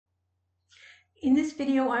In this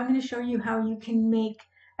video, I'm going to show you how you can make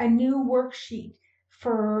a new worksheet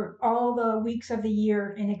for all the weeks of the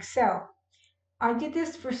year in Excel. I did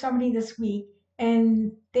this for somebody this week,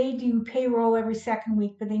 and they do payroll every second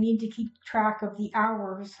week, but they need to keep track of the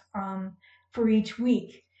hours for each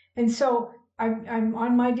week. And so I'm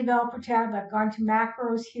on my developer tab. I've gone to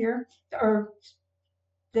macros here, or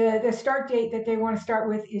the start date that they want to start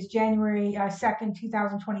with is January 2nd,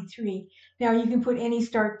 2023. Now you can put any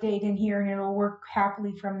start date in here and it'll work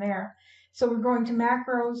happily from there. So we're going to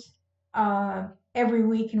macros every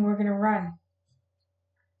week and we're going to run.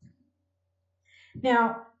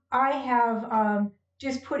 Now I have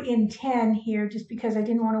just put in 10 here just because I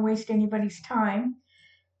didn't want to waste anybody's time.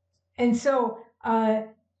 And so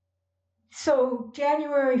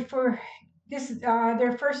January for this,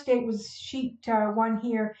 their first date was sheet 1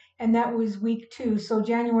 here, and that was week 2. So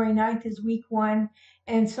January 9th is week 1,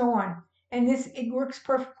 and so on. And it works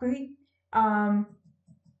perfectly.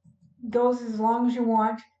 Goes as long as you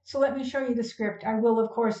want. So let me show you the script. I will, of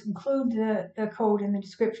course, include the code in the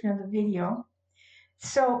description of the video.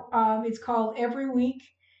 So it's called every week,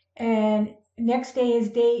 and next day is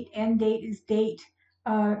date, end date is date,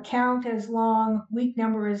 count as long, week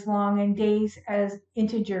number is long, and days as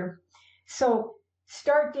integer. So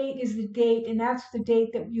start date is the date, and that's the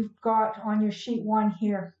date that you've got on your sheet 1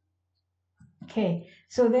 here. Okay,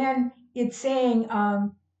 so then it's saying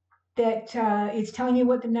that it's telling you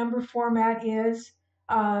what the number format is.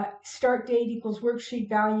 Start date equals worksheet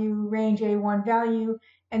value, range A1 value,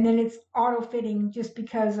 and then it's auto-fitting just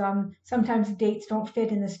because sometimes dates don't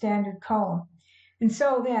fit in the standard column. And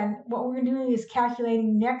so then what we're doing is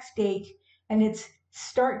calculating next date, and it's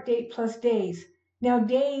start date plus days. Now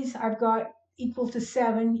days I've got equal to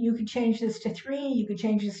 7. You could change this to 3. You could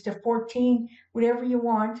change this to 14, whatever you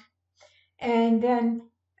want. And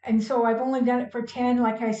so I've only done it for 10.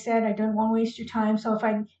 Like I said, I don't want to waste your time. So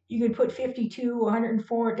you could put 52,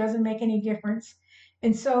 104. It doesn't make any difference.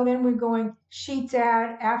 And so then we're going sheets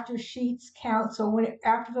add, after sheets count. So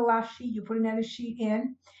after the last sheet, you put another sheet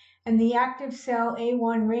in. And the active cell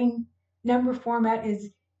A1 ring number format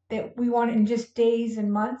is that we want it in just days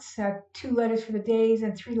and months, 2 letters for the days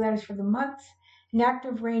and 3 letters for the months. An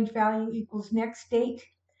active range value equals next date.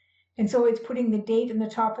 And so it's putting the date in the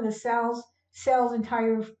top of the cells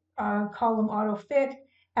entire column auto fit.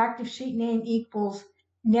 Active sheet name equals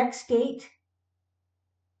next date,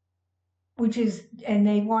 and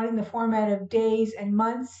they want it in the format of days and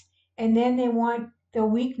months. And then they want the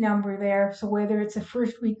week number there, so whether it's the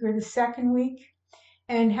first week or the second week.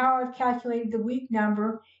 And how I've calculated the week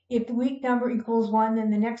number, if the week number equals 1,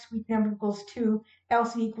 then the next week number equals 2,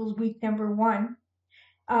 else it equals week number 1.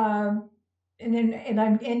 And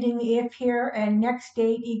I'm ending the if here, and next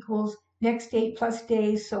date equals next date plus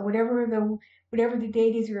days. So whatever the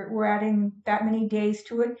date is, we're adding that many days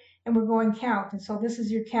to it, and we're going count. And so this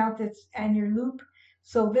is your count and your loop.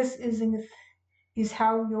 So this is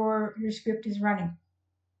how your script is running.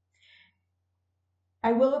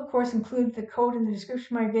 I will, of course, include the code in the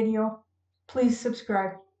description of my video. Please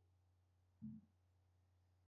subscribe.